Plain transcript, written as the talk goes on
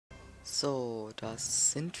So, da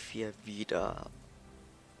sind wir wieder.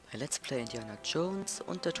 Bei Let's Play Indiana Jones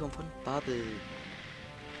und der Turm von Babel.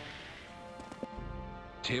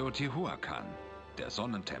 Teotihuacan, der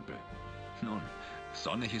Sonnentempel. Nun,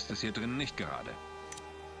 sonnig ist es hier drinnen nicht gerade.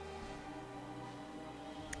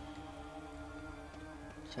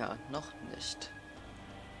 Ja, noch nicht.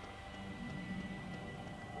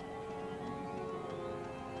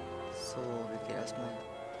 So, wir gehen erstmal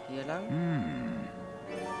hier lang.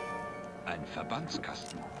 Ein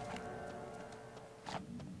Verbandskasten.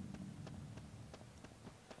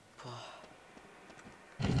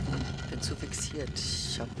 Bin zu fixiert.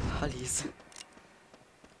 Ich hab Hallis.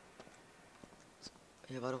 So,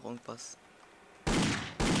 hier war doch irgendwas.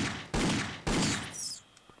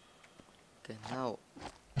 Genau.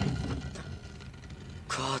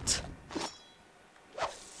 Gott.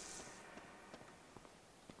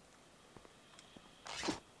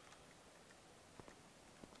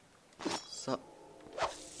 So.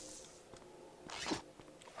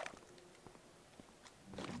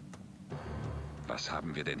 Was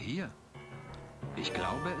haben wir denn hier? Ich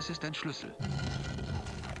glaube, es ist ein Schlüssel.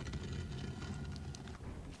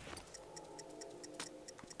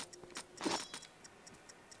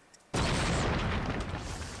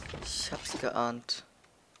 Ich hab's geahnt.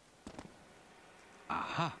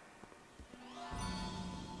 Aha.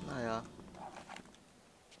 Naja.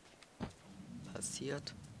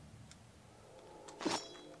 Passiert.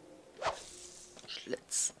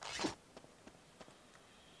 Schlitz.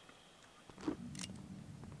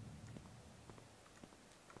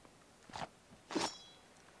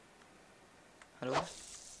 Hallo?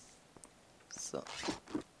 So.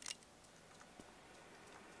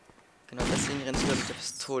 Genau deswegen rennt sie mit der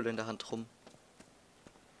Pistole in der Hand rum.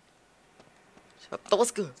 Ich hab noch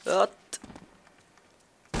was gehört.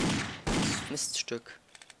 Miststück.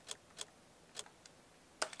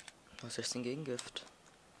 Was ist denn Gegengift?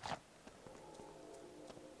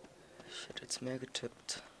 Ich hätte jetzt mehr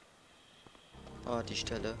getippt. Oh, die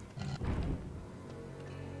Stelle.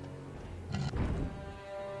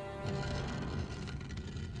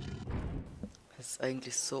 Das ist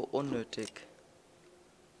eigentlich so unnötig.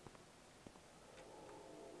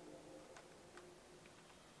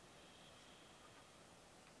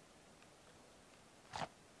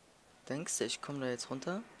 Denkst du, ich komme da jetzt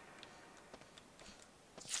runter?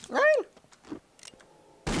 Nein!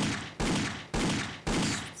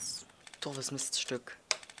 Doofes Miststück.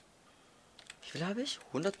 Wie viel habe ich?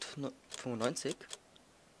 195?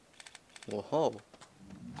 Wow.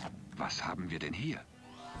 Was haben wir denn hier?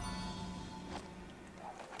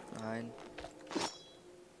 Nein.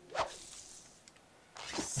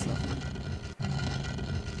 So.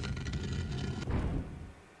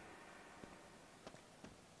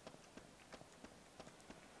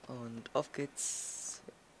 Und auf geht's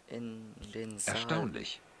in den Saal.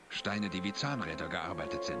 Erstaunlich. Steine, die wie Zahnräder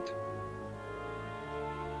gearbeitet sind.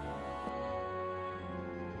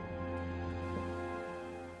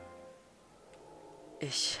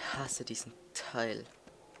 Ich hasse diesen Teil.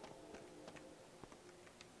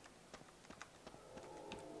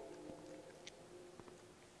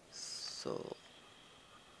 So.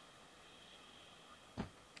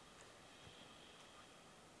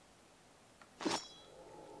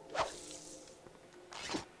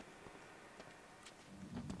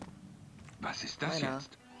 Was ist das Einer.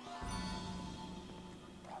 jetzt?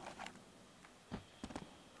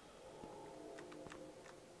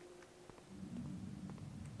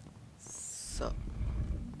 So.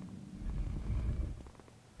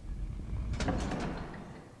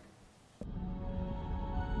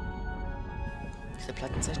 Diese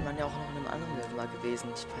Plattenzeichen waren ja auch noch in einem anderen Level mal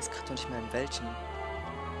gewesen. Ich weiß gerade noch nicht mehr in welchen.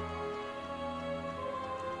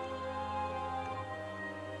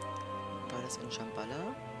 War das in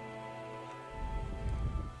Shambhala?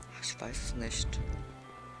 Ich weiß es nicht.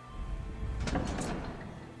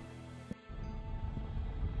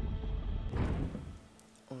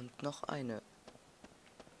 Und noch eine.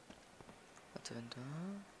 Warte, wenn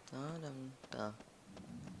dann da.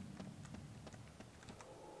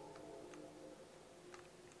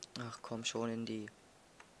 Ach komm schon in die.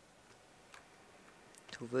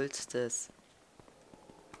 Du willst es.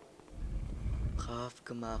 Brav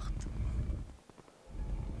gemacht.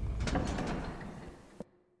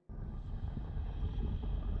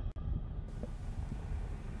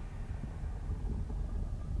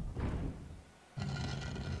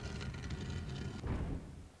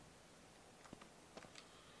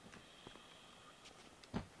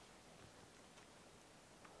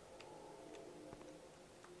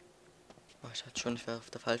 Oh, ich hatte schon, ich war auf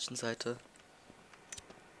der falschen Seite.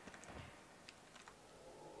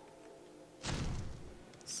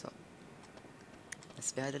 So.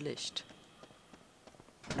 Es werde Licht.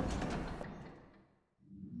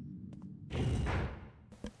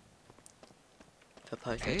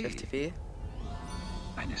 Verpeilt Hey. FTW.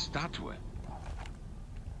 Eine Statue.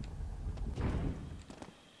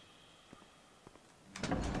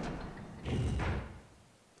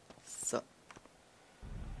 So.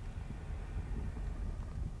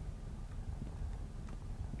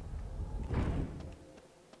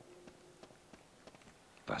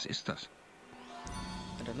 Was ist das?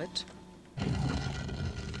 Und damit.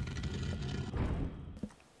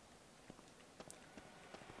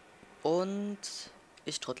 Und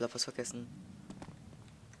ich Trottel hab was vergessen.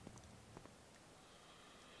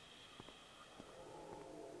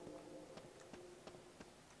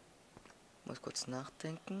 Muss kurz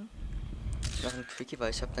nachdenken. Noch ein Quickie,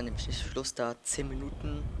 weil ich habe dann nämlich nicht Schluss da 10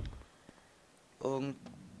 Minuten und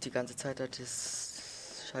die ganze Zeit halt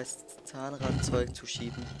das scheiß Zahnradzeug zu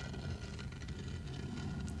schieben.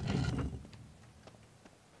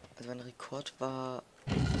 Also mein Rekord war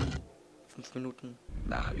 5 Minuten.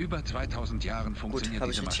 Nach über 2000 Jahren funktioniert hab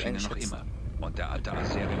ich diese richtig Maschine noch eingeschätzt. immer. Und der alte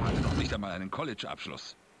Assyrier hatte noch nicht einmal einen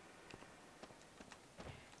College-Abschluss.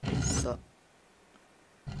 So.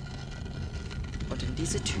 Und in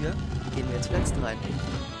diese Tür gehen wir zuletzt rein.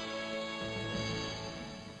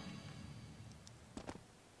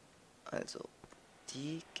 Also,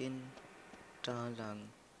 die gehen da lang.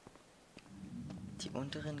 Die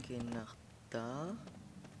unteren gehen nach da.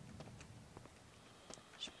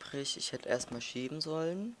 Sprich, ich hätte erstmal schieben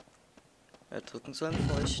sollen. Drücken sollen,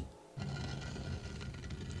 bevor ich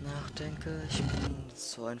nachdenke. Ich bin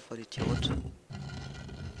so ein Vollidiot.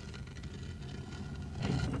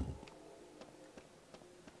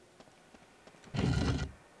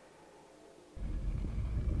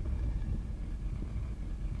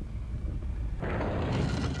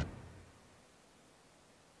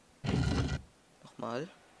 Nochmal.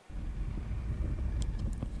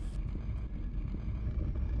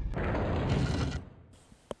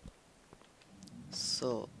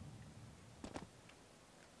 So.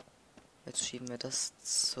 Jetzt schieben wir das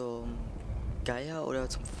zum Geier oder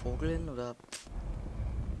zum Vogel hin oder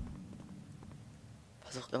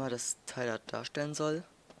was auch immer das Teil da darstellen soll.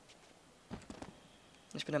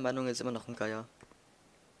 Ich bin der Meinung, es ist immer noch ein Geier.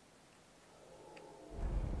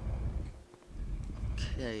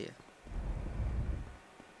 Okay.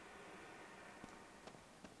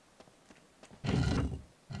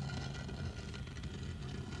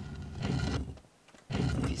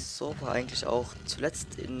 Wieso wir eigentlich auch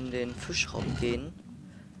zuletzt in den Fischraum gehen,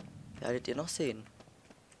 werdet ihr noch sehen.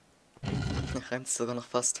 Reimt sogar noch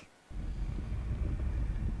fast.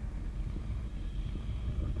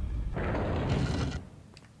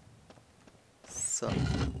 So.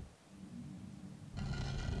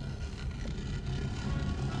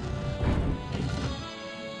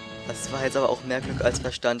 Das war jetzt aber auch mehr Glück als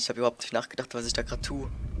Verstand. Ich habe überhaupt nicht nachgedacht, was ich da gerade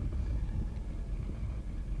tue.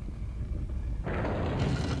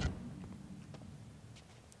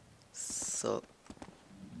 So.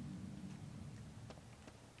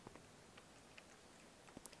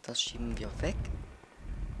 Das schieben wir weg.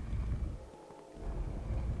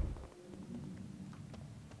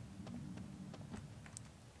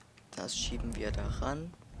 Das schieben wir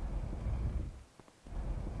daran.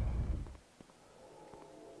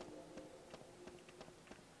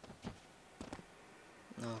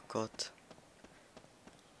 Oh Gott.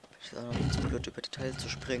 Ich bin auch noch zu blöd, über Details zu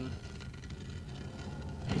springen.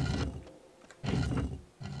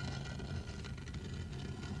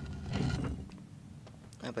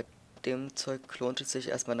 Aber dem Zeug lohnt es sich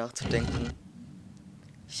erstmal nachzudenken.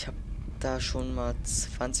 Ich habe da schon mal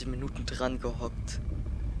 20 Minuten dran gehockt.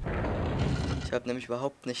 Ich habe nämlich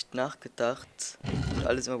überhaupt nicht nachgedacht und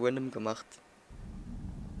alles immer random gemacht.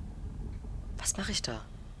 Was mache ich da?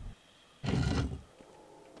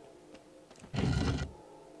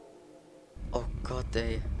 Oh Gott,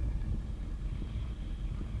 ey.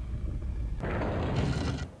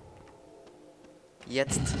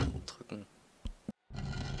 Jetzt drücken.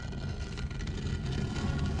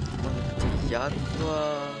 Und die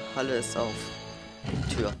Jaguar-Halle ist auf.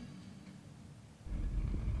 Tür.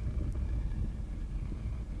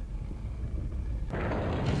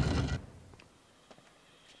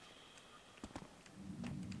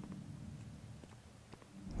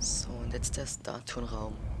 So, und jetzt der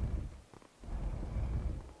Statuenraum.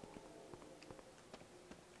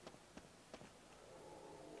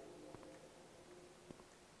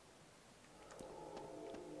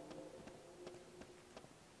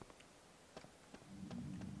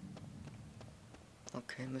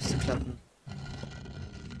 Okay, müsste klappen.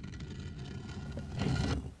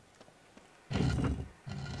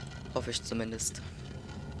 Hoffe ich zumindest.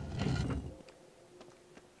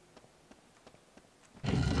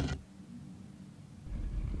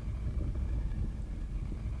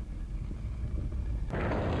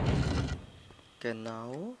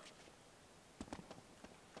 Genau.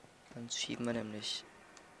 Dann schieben wir nämlich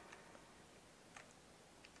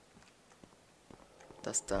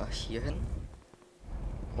das da hier hin.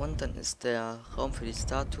 Und dann ist der Raum für die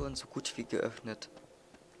Statuen so gut wie geöffnet.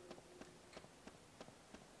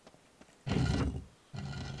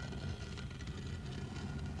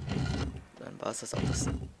 Dann war es das auch das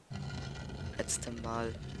letzte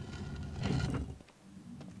Mal.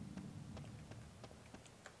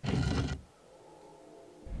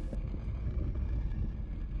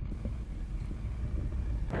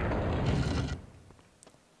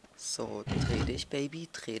 So, dreh dich, Baby,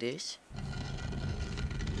 dreh dich.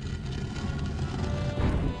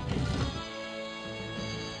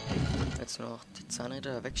 Jetzt nur noch die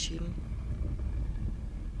Zahnräder da wegschieben.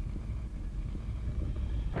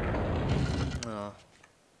 Ja.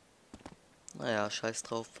 Naja, scheiß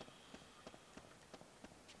drauf.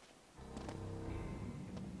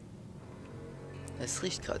 Es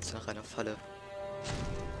riecht gerade nach einer Falle.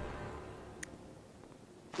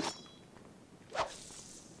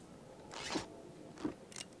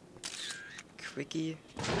 Quickie.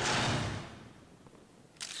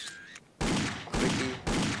 Quickie.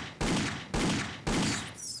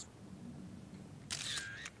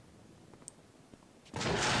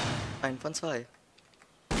 Ein von zwei.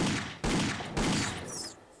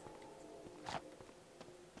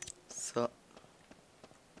 So.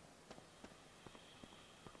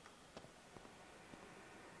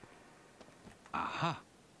 Aha.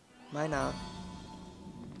 Meiner.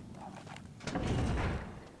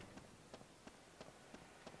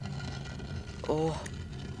 Oh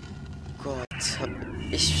Gott, hab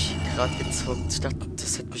ich gerade gezuckt. Ich dachte,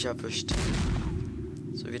 das hätte mich erwischt.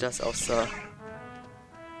 So wie das aussah.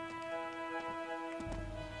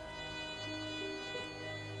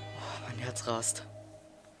 Oh, mein Herz rast.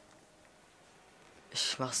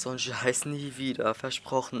 Ich mach so einen Scheiß nie wieder,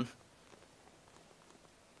 versprochen.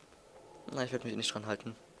 Na, ich werde mich nicht dran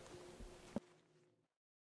halten.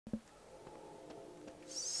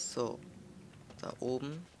 So, da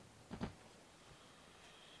oben.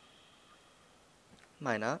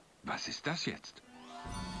 Meiner. Was ist das jetzt?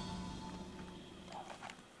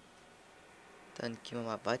 Dann gehen wir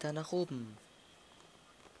mal weiter nach oben.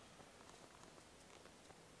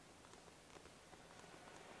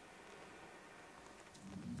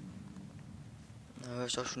 Da höre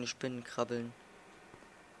ich auch schon die Spinnen krabbeln.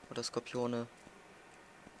 Oder Skorpione.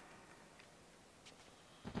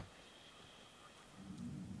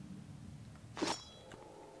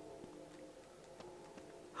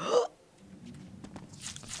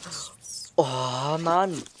 Oh,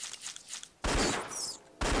 Mann.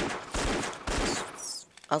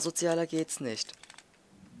 Asozialer geht's nicht.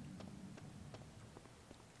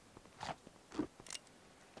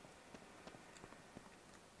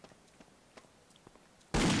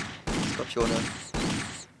 Skorpione.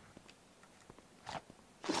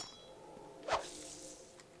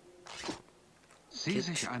 Sieh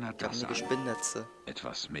sich einer das an. Spinnnetze.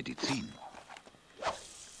 Etwas Medizin.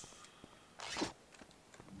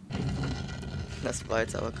 Das war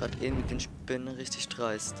jetzt aber gerade eben mit den Spinnen richtig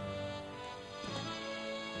dreist.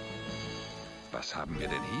 Was haben wir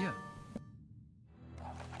denn hier?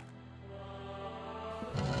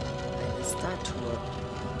 Eine Statue.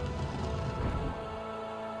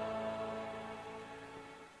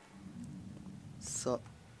 So.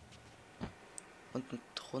 Unten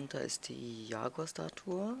drunter ist die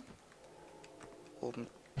Jaguar-Statue. Oben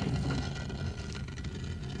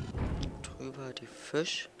drüber die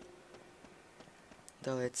Fisch.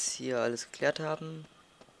 Da wir jetzt hier alles geklärt haben.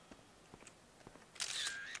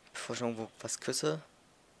 Bevor ich irgendwo was küsse.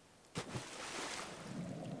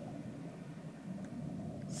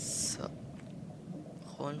 So.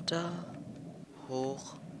 Runter.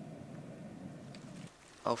 Hoch.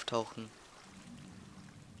 Auftauchen.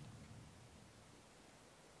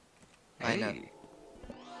 Hey,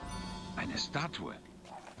 eine Statue.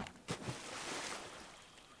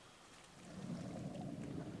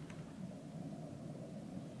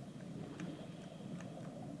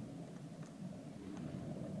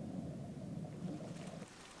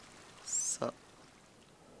 So.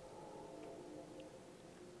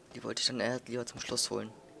 Die wollte ich dann eher lieber zum Schluss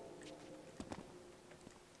holen.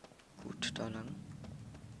 Gut, da lang.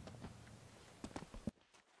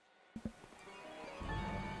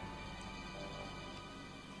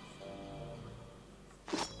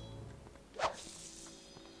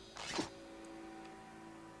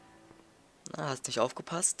 Na, hast nicht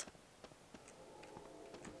aufgepasst?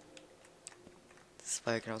 Das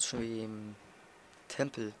war ja genauso schon wie im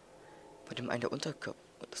Tempel, bei dem einen der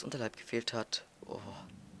das Unterleib gefehlt hat. Oh.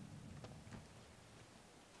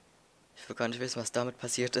 Ich will gar nicht wissen, was damit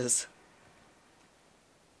passiert ist.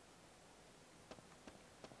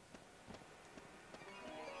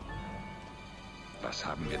 Was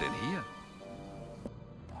haben wir denn hier?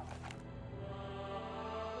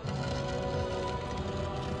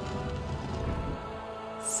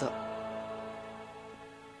 So.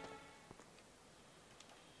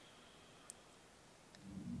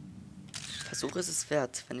 Versuch ist es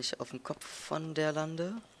wert, wenn ich auf dem Kopf von der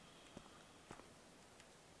lande.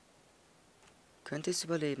 Könnte ich es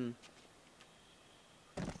überleben.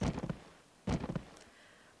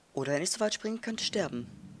 Oder wenn ich so weit springen könnte,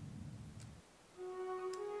 sterben.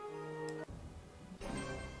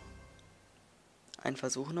 Ein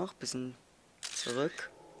Versuch noch, bisschen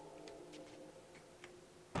zurück.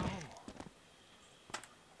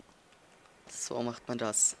 So macht man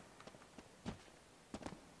das.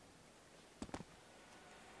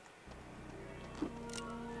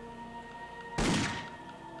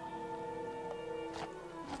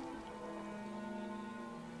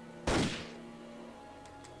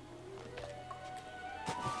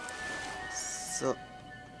 So.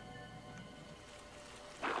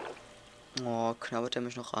 Oh, knabbert er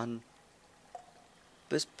mich noch an.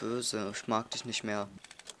 Bist böse, ich mag dich nicht mehr.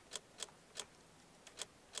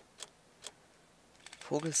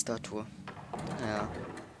 Vogelstatue. Ja.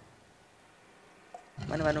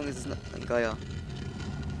 Meine Meinung ist es ein Geier.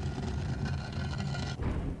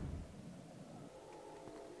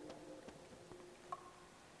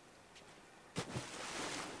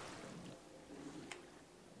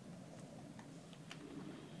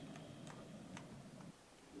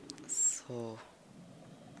 So.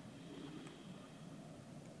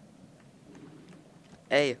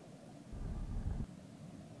 Ey.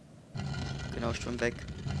 Genau, schwimm weg.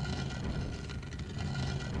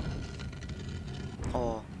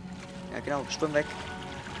 Oh. Ja, genau, schwimm weg.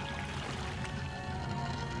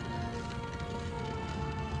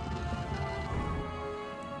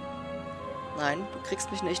 Nein, du kriegst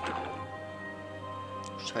mich nicht.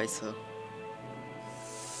 Scheiße.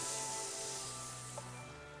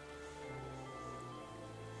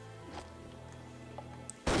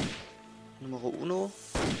 Numero uno.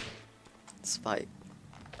 2.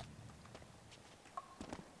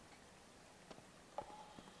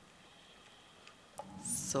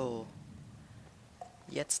 So.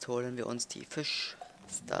 Jetzt holen wir uns die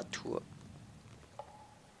Fischstatue.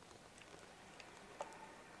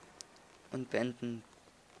 Und beenden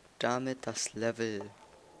damit das Level.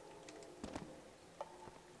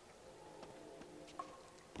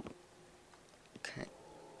 Okay.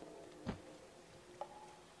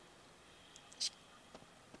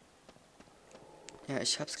 Ja,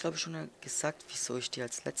 ich hab's glaube ich schon gesagt, wieso ich die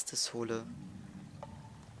als letztes hole.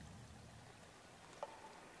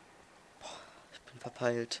 Boah, ich bin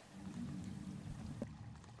verpeilt.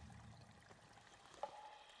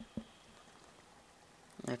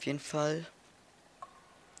 Ja, auf jeden Fall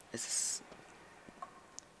ist es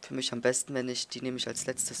für mich am besten, wenn ich die nämlich als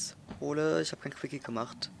letztes hole. Ich habe kein Quickie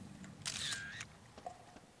gemacht.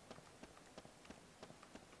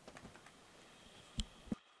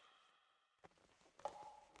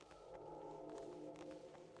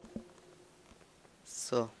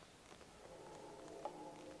 So.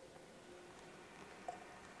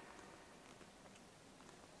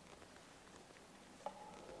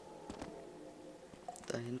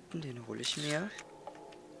 Da hinten, den hole ich mir.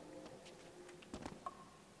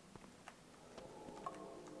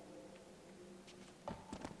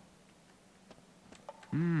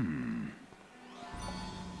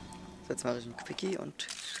 So, jetzt mache ich einen Quickie und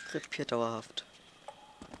krepiere dauerhaft.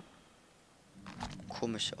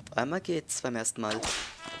 Komisch, auf einmal geht's beim ersten Mal.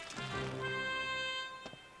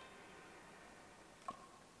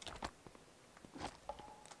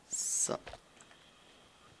 So.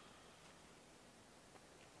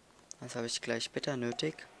 Das habe ich gleich bitter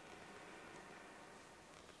nötig.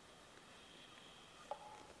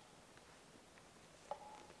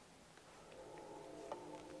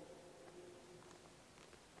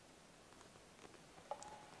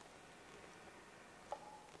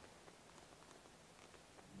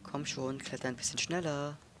 Komm schon, kletter ein bisschen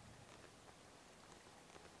schneller.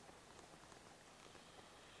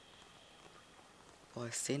 Boah,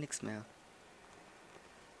 ich sehe nichts mehr.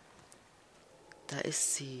 Da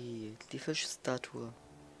ist sie, die Fischstatue.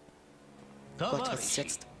 Gott, was ist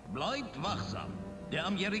jetzt? Bleibt wachsam. Der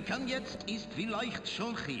Amerikan jetzt ist vielleicht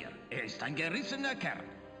schon hier. Er ist ein gerissener Kerl.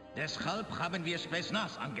 Deshalb haben wir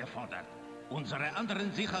Spetsnaz angefordert. Unsere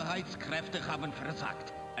anderen Sicherheitskräfte haben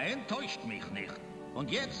versagt. Er enttäuscht mich nicht. Und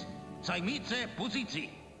jetzt, zajmice Position.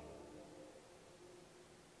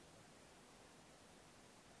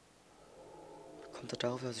 Kommt kommt er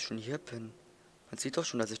darauf, dass ich schon hier bin? Man sieht doch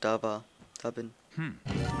schon, dass ich da bin.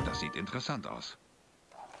 Das sieht interessant aus.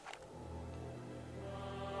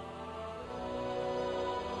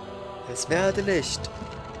 Es werde Licht.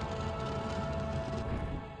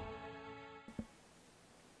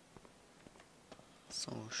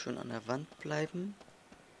 So, schön an der Wand bleiben.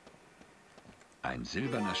 Ein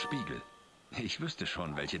silberner Spiegel. Ich wüsste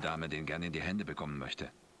schon, welche Dame den gerne in die Hände bekommen möchte.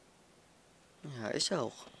 Ja, ich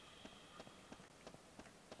auch.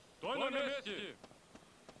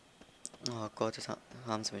 Oh Gott, jetzt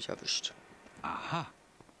haben sie mich erwischt. Aha.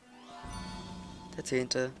 Der 10.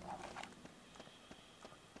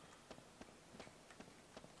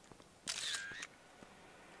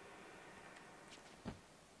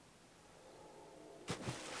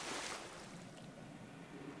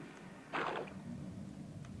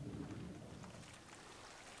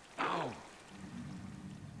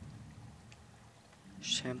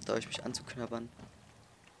 Schämt euch, mich anzuknabbern.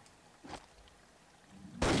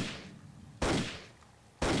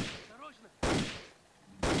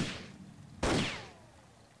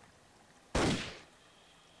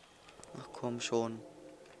 Ach komm schon.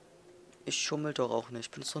 Ich schummel doch auch nicht.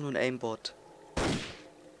 Ich bin doch nur ein Aimbot.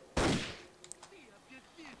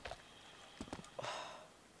 Oh.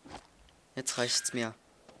 Jetzt reicht's mir.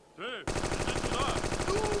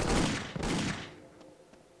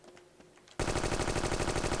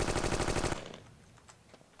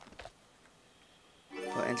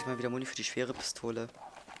 Boah, endlich mal wieder Muni für die schwere Pistole.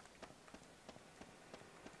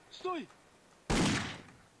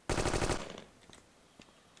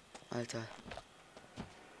 Alter.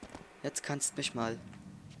 Jetzt kannst mich mal.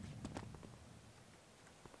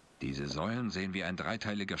 Diese Säulen sehen wie ein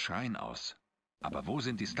dreiteiliger Schrein aus. Aber wo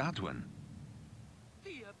sind die Statuen?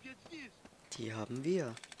 Die haben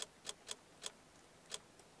wir.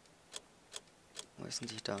 Wo ist denn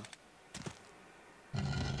die da?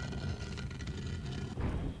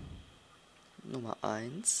 Nummer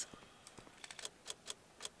 1.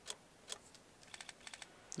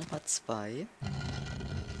 Nummer 2.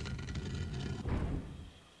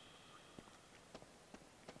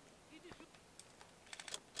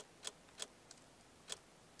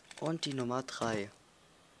 Und die Nummer 3.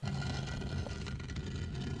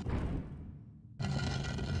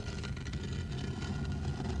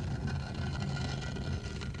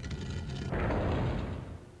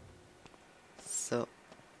 So.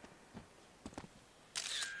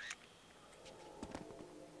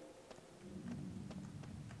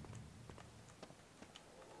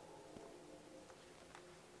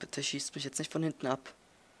 Bitte schießt mich jetzt nicht von hinten ab.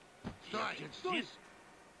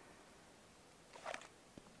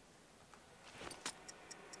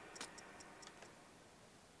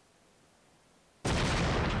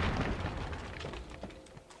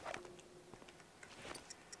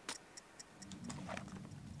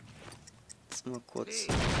 Jetzt mal kurz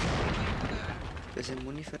ein bisschen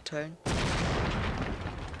Muni verteilen.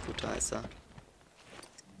 Gut, da ist er.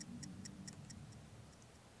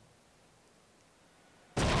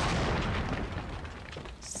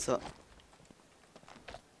 So.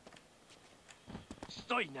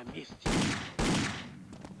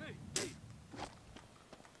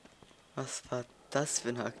 Was war das für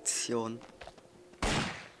eine Aktion?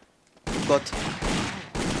 Oh Gott.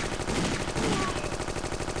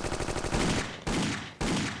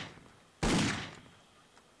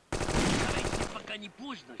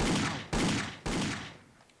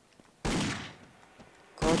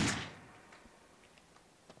 Gott.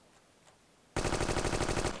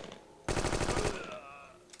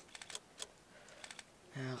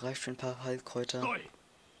 Ja, reicht für ein paar Heilkräuter.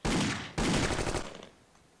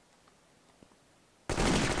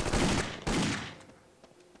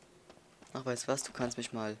 Ach, weißt was, du kannst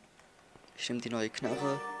mich mal. Ich nehme die neue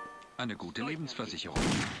Knarre. Eine gute Lebensversicherung.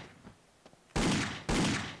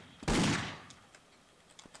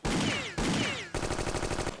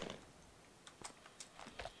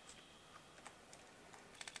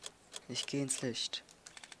 Ich gehe ins Licht.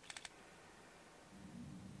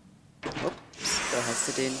 Ups, da hast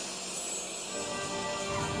du den.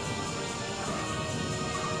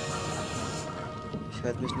 Ich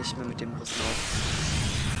halte mich nicht mehr mit dem Russen auf.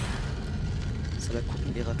 Soll er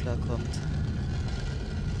gucken, wie er klarkommt.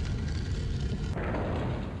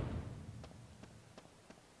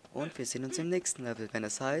 Und wir sehen uns im nächsten Level, wenn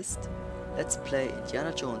es heißt Let's Play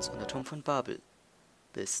Indiana Jones und der Turm von Babel.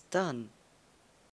 Bis dann!